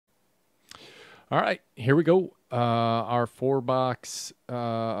All right, here we go. Our four-box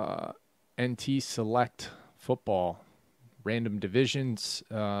NT Select football random divisions.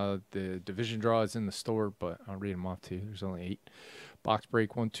 The division draw is in the store, but I'll read them off to you. There's only 8. Box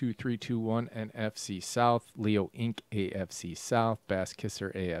break 1, 2, 3, 2, 1. NFC South. Leo Inc. AFC South. Bass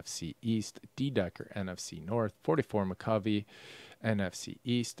Kisser AFC East. D Decker NFC North. 44 McCovey NFC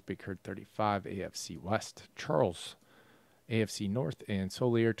East. Big Herd 35 AFC West. Charles AFC North, and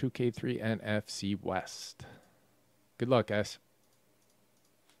Solier 2K3 NFC West. Good luck, guys.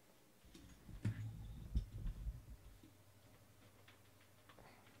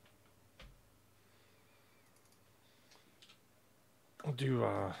 We'll do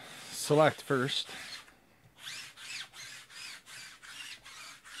select first.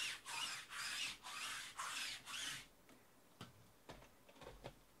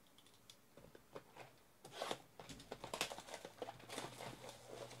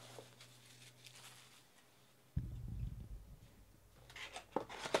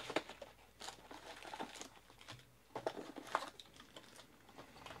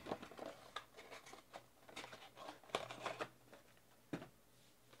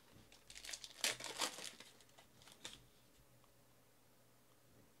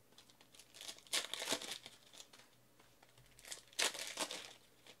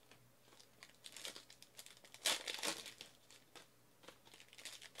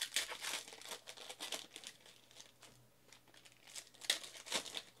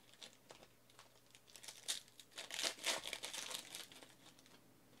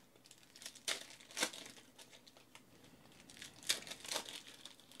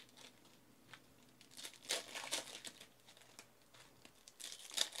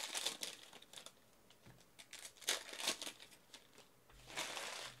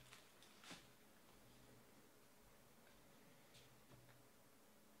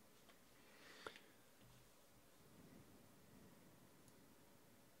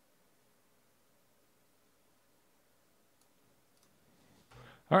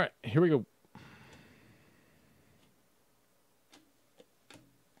 All right, here we go.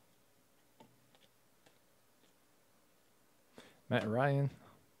 Matt Ryan,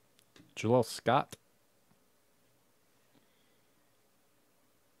 Jaleel Scott.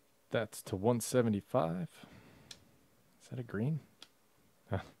 That's to 175. Is that a green?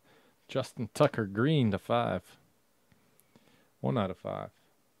 Justin Tucker green to 5. 1 out of 5.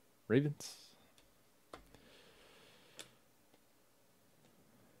 Ravens.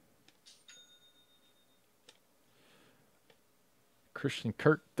 Christian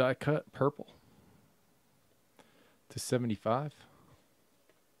Kirk die cut purple to 75.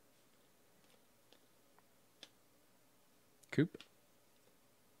 Coop.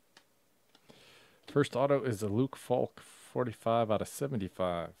 First auto is a Luke Falk 45 out of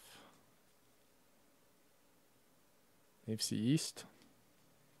 75. AFC East.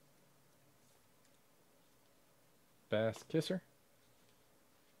 Bass Kisser.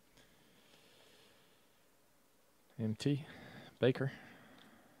 MT. Baker.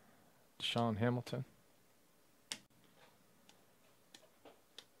 Deshaun Hamilton.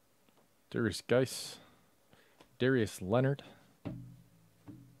 Darius Geis. Darius Leonard.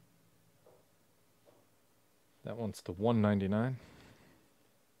 That one's to 199.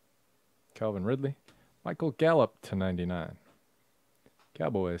 Calvin Ridley. Michael Gallup to 99.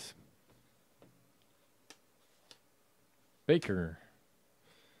 Cowboys. Baker.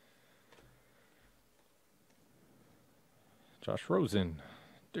 Josh Rosen.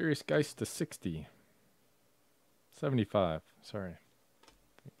 Darius Geist to 60. 75. Sorry.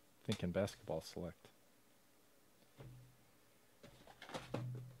 Thinking basketball select.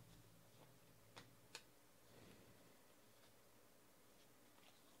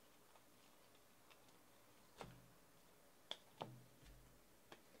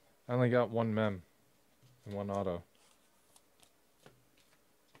 I only got one mem and one auto.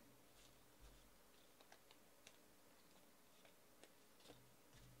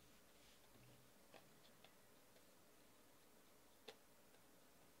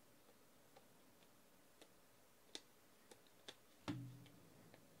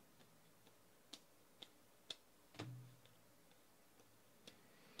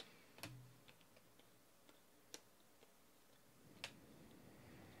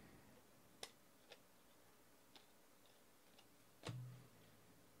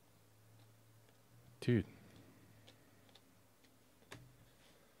 Dude.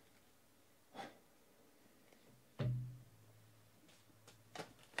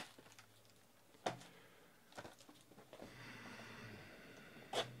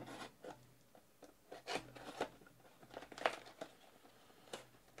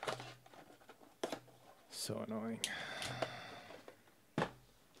 so annoying.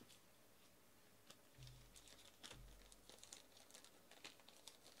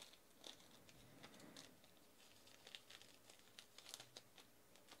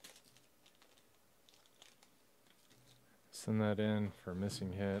 Send that in for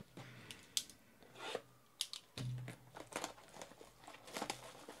missing hit.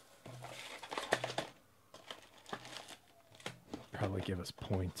 Probably give us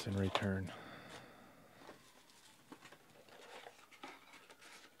points in return.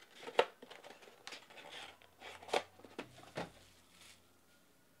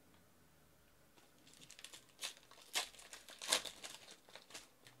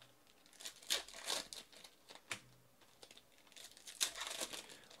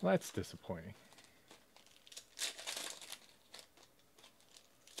 Well, that's disappointing.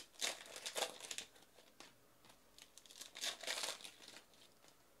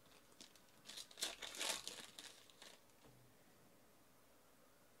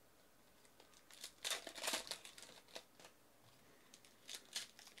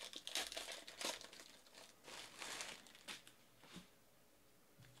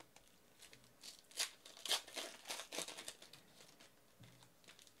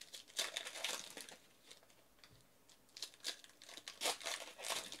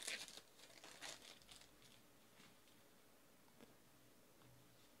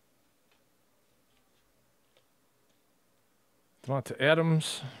 Devonta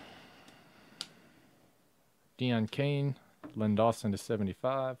Adams, Deion Kane, Len Dawson to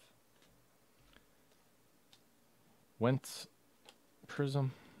 75. Wentz,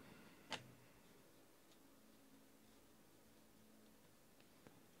 Prism.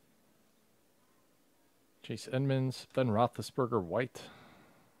 Chase Edmonds, Ben Roethlisberger, White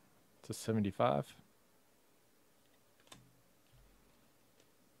to 75.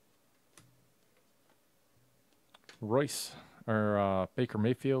 Royce, or Baker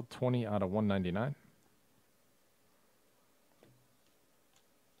Mayfield, 20 out of 199.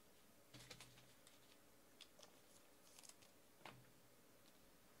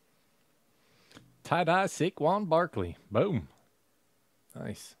 Tie-dye Saquon Barkley. Boom.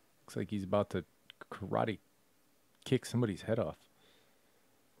 Nice. Looks like he's about to karate kick somebody's head off.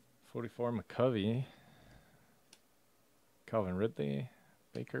 44 McCovey. Calvin Ridley.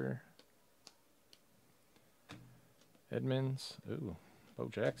 Baker. Edmonds. Ooh. Bo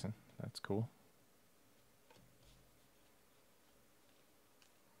Jackson. That's cool.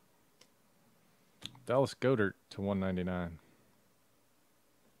 Dallas Goedert to 199.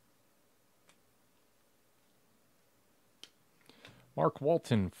 Mark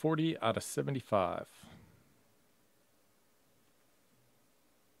Walton, 40 out of 75.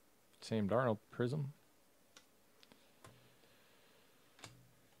 Sam Darnold, Prism.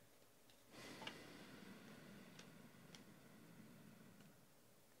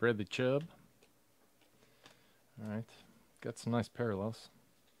 Bradley Chubb. All right. Got some nice parallels.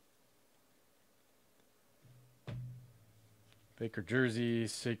 Baker jersey,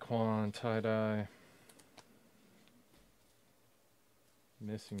 Saquon tie-dye.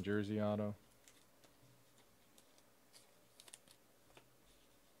 Missing jersey auto.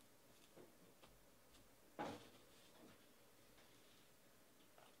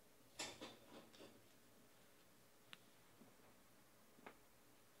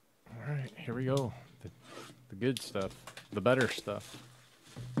 All right, here we go. The good stuff, the better stuff.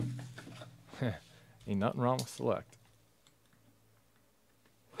 Ain't nothing wrong with select.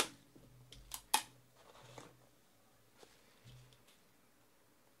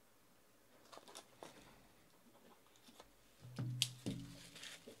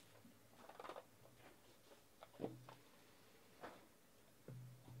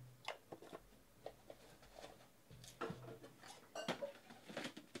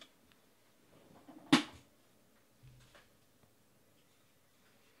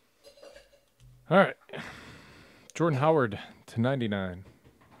 All right. Jordan Howard to 99.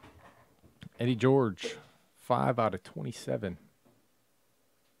 Eddie George, 5 out of 27.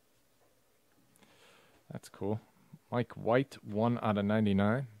 That's cool. Mike White, 1 out of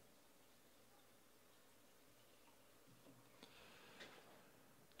 99.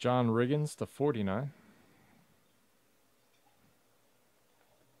 John Riggins to 49.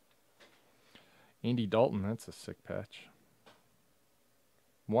 Andy Dalton, that's a sick patch.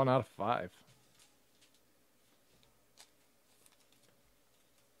 1 out of 5.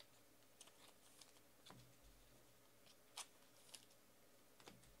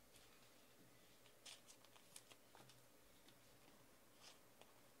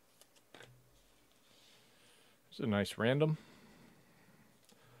 It's a nice random.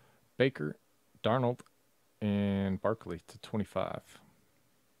 Baker, Darnold, And Barkley to 25.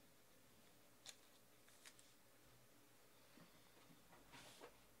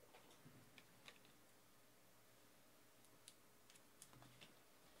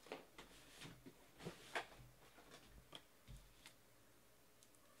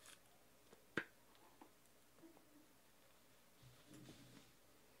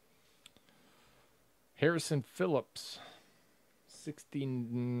 Harrison Phillips,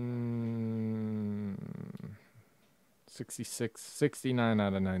 66, 69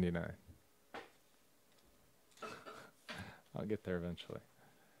 out of 99. I'll get there eventually.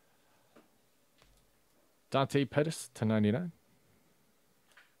 Dante Pettis to 99.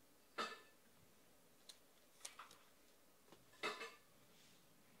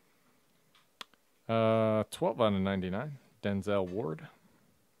 Uh, 12 out of 99. Denzel Ward.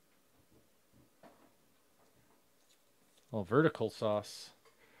 Oh, vertical sauce.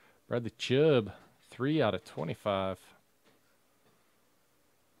 Bradley Chubb, 3 out of 25.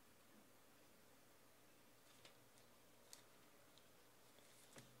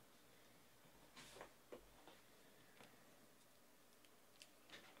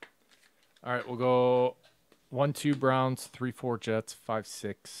 All right, we'll go 1-2 Browns, 3-4 Jets,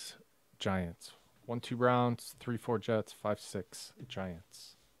 5-6 Giants. 1-2 Browns, 3-4 Jets, 5-6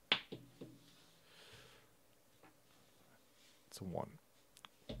 Giants. It's a 1.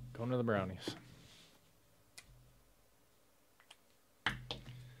 Going to the Brownies.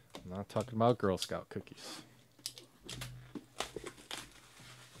 I'm not talking about Girl Scout cookies.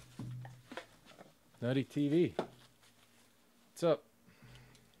 Nutty TV. What's up?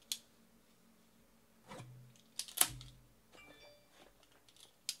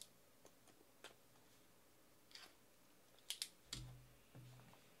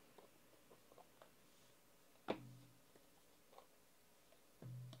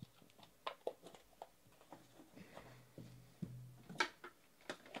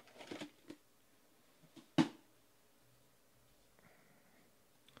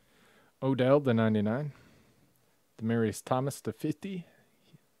 Odell to 99. Demaryius Thomas to 50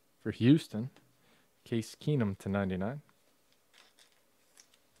 for Houston. Case Keenum to 99.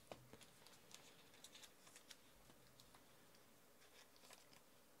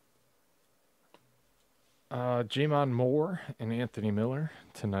 Jamon Moore and Anthony Miller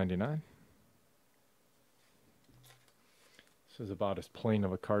to 99. This is about as plain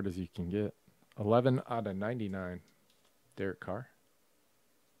of a card as you can get. 11 out of 99. Derek Carr.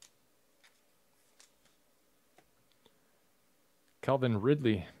 Calvin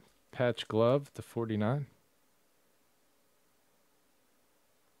Ridley, patch glove to 49.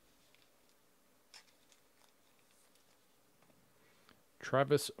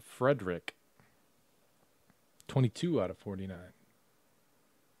 Travis Frederick, 22 out of 49.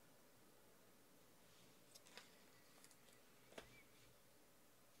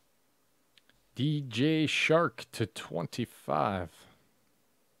 DJ Shark to 25.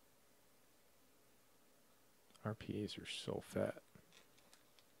 RPAs are so fat.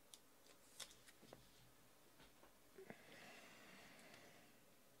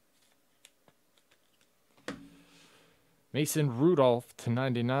 Mason Rudolph to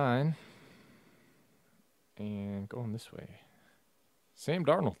 99. And going this way, Sam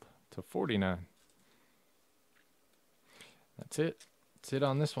Darnold to 49. That's it. That's it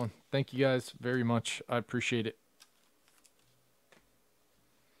on this one. Thank you guys very much. I appreciate it.